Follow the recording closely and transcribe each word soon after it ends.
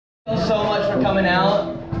Thank you so much for coming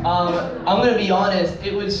out. I'm gonna be honest,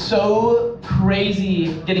 it was so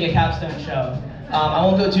crazy getting a Capstone show. I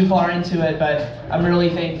won't go too far into it, but I'm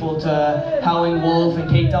really thankful to Howling Wolf and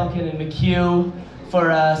Kate Duncan and McHugh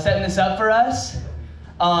for setting this up for us.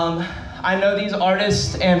 I know these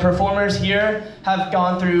artists and performers here have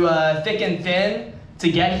gone through thick and thin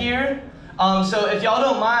to get here. So if y'all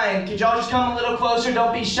don't mind, could y'all just come a little closer?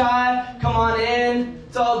 Don't be shy. Come on in.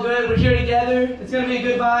 It's all good. We're here together. It's gonna be a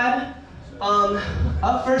good vibe.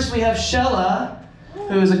 Up first we have Shella,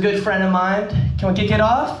 who is a good friend of mine. Can we kick it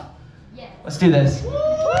off? Yeah. Let's do this.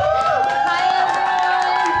 Hi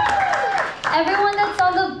everyone. Everyone that's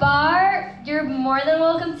on the bar, you're more than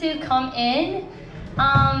welcome to come in.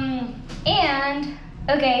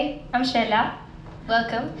 Okay, I'm Shella.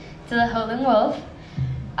 Welcome to the Howling Wolf.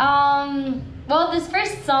 Well, this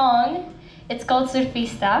first song, it's called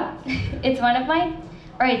Surfista. It's one of my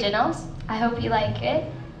originals. I hope you like it.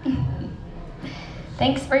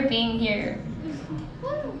 Thanks for being here.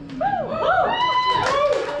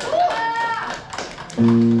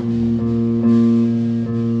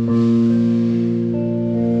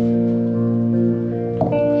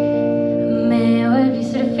 Me volví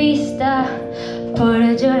surfista por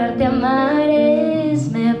llorarte a mares.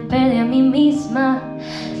 Me perdí a mí misma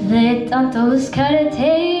de tanto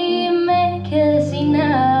buscarte y me quedé sin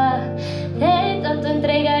nada. De tanto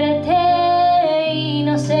entregarte y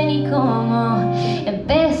no sé ni cómo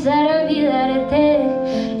empezar a olvidarte.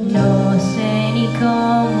 No sé ni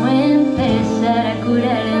cómo empezar a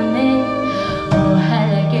curarme.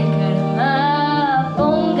 Ojalá que el karma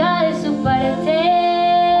ponga de su parte.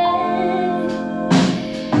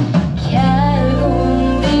 Que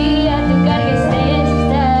algún día tú cargues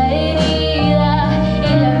esta herida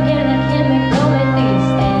y la mierda que me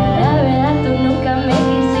prometiste. La verdad tú nunca me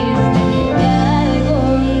quisiste. Que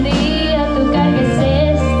algún día tú cargues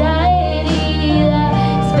esta herida.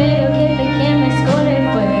 Espero que te quemes con el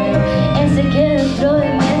fuego ese que dentro de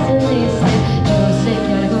mí encendiste. Yo sé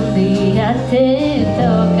que algún día te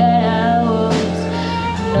tocará a vos.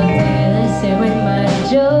 No te deseo el mal,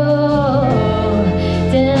 yo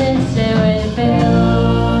te deseo el peor.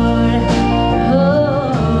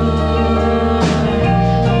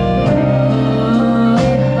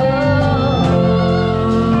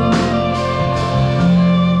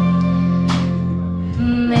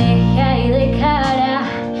 Me caí de cara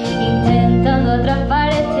intentando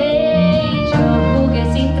atraparte y yo jugué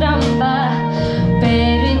sin trampa,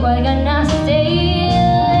 pero igual ganaste y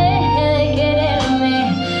dejé de quererme,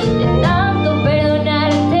 de tanto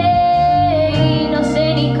perdonarte y no sé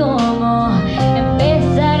ni cómo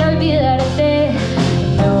empezar a olvidarte.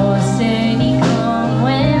 No sé ni cómo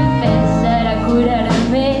empezar a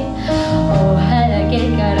curarme. Ojalá que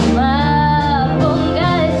el karma ponga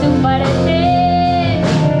de su parte.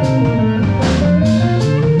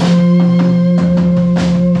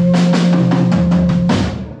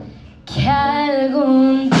 Que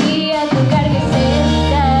algún día tú cargues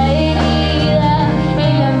esta herida y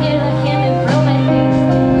la mierda que me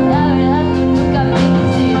prometiste. La verdad tú nunca me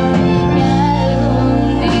quisiste. Que algún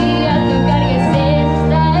día tú cargues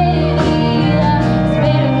esta herida.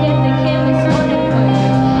 Espero que te quemes con el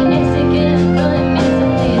fuego ese que dentro de mí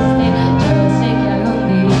encendiste. Yo sé que algún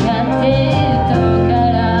día te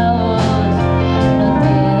tocará a vos. No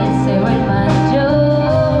te deseo el mal, yo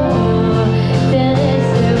te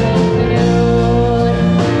deseo el peor.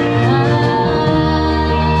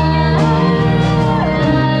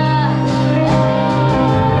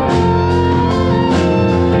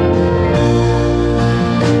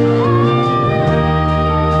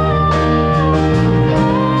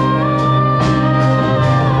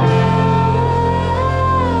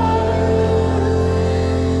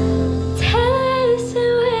 Te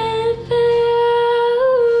deseo el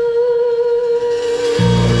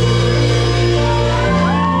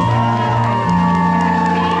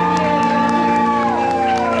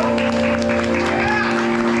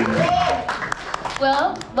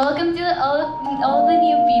Well, welcome to all the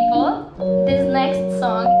new people. This next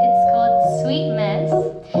song, it's called Sweet Mess.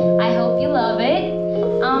 I hope you love it.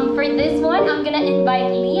 For this one, I'm gonna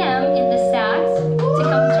invite Liam in the sax to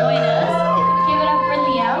come join us. Give it up for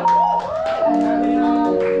Liam.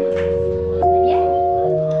 Yeah,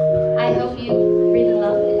 I hope you really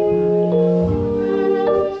love it.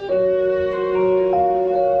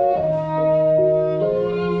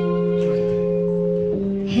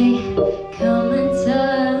 Hey, come and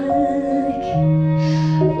talk.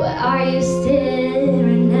 Why are you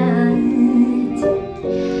staring at?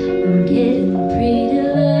 I'm getting pretty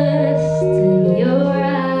lost in your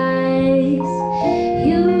eyes.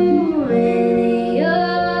 You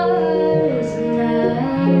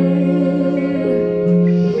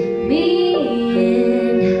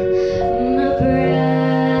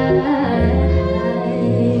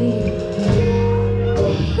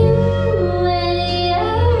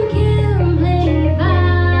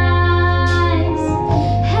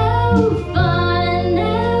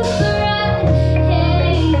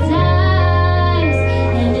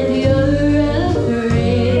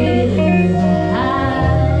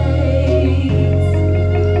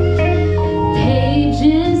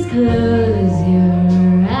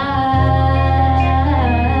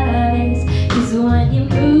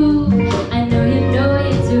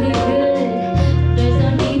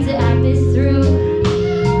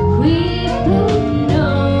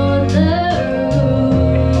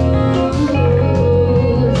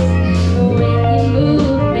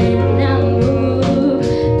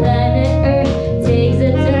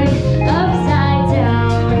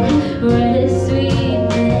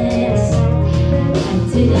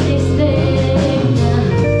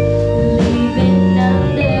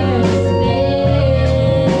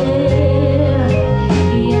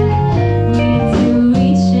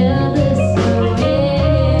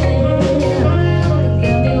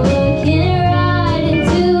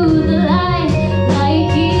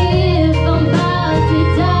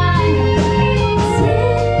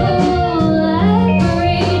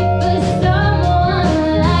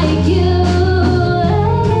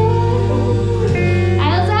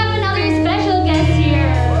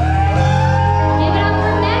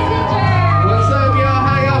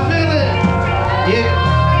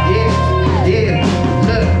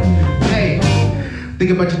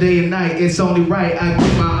Think about your day and night, it's only right I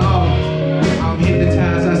give my all. I'm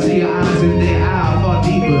hypnotized, I see your eyes in their eye. I fall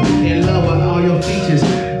deeper, in love with all your features.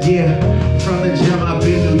 Yeah, from the jump I've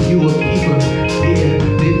been knew you a keeper. Yeah,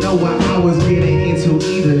 didn't know what I was getting into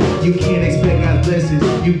either. You can't expect God's blessings,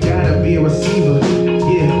 you gotta be a receiver.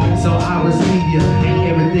 Yeah, so I receive you, and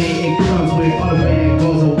everything it comes with. All the bad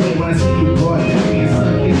goes away when I see you brought down and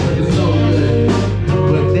suck. It's looking so good,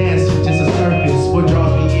 but that's just a surface. What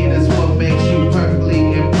draws me in is what makes you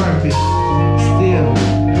perfectly imperfect. Still,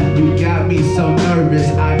 you got me so nervous.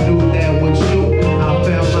 I knew that with you, I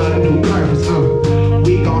found my new purpose.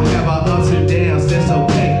 We gon' have our ups and downs, that's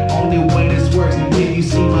okay. Only way this works is if you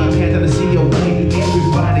see my path and I see your way.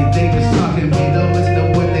 Everybody, they just talking, me, don't listen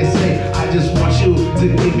to what they say. I just want you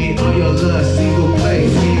to give me all your love, single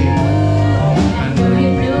place. Yeah.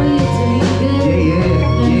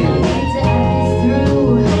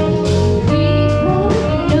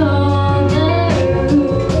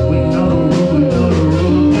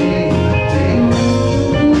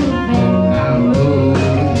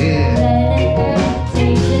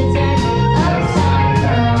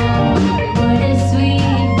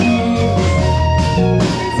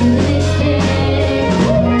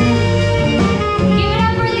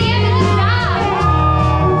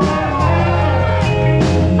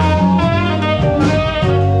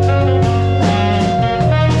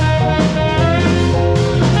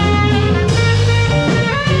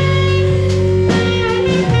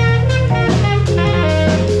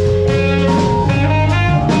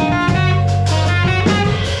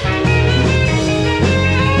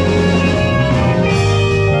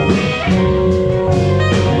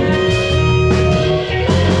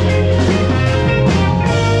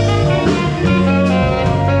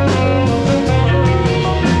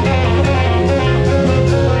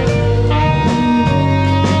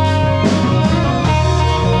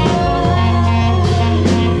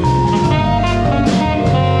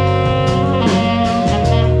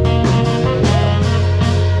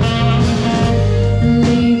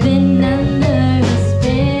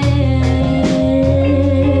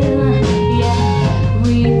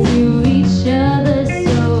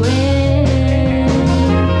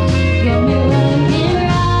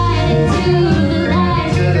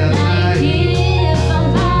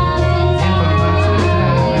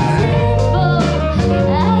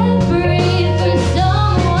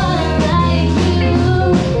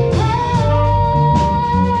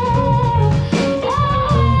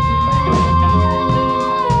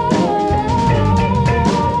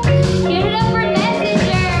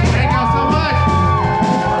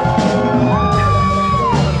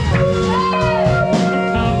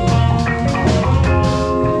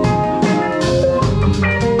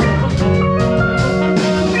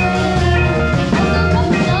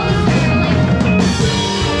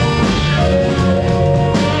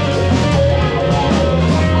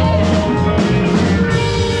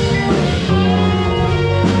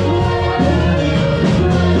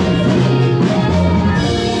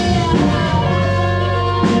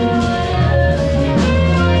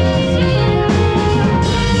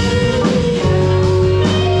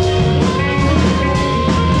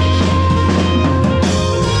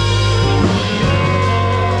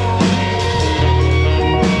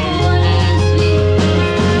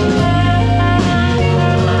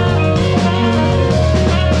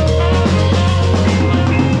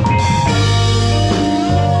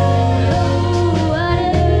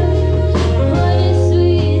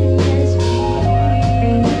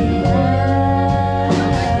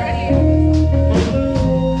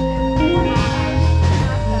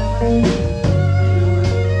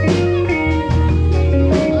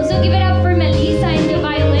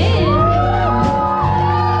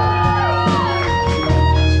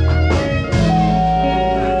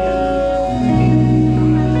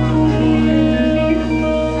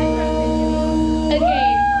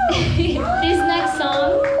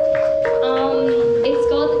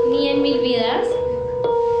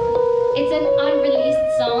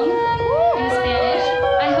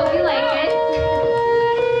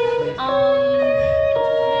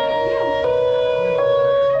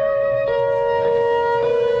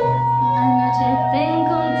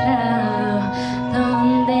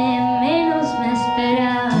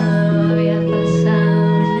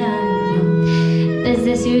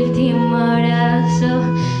 última hora.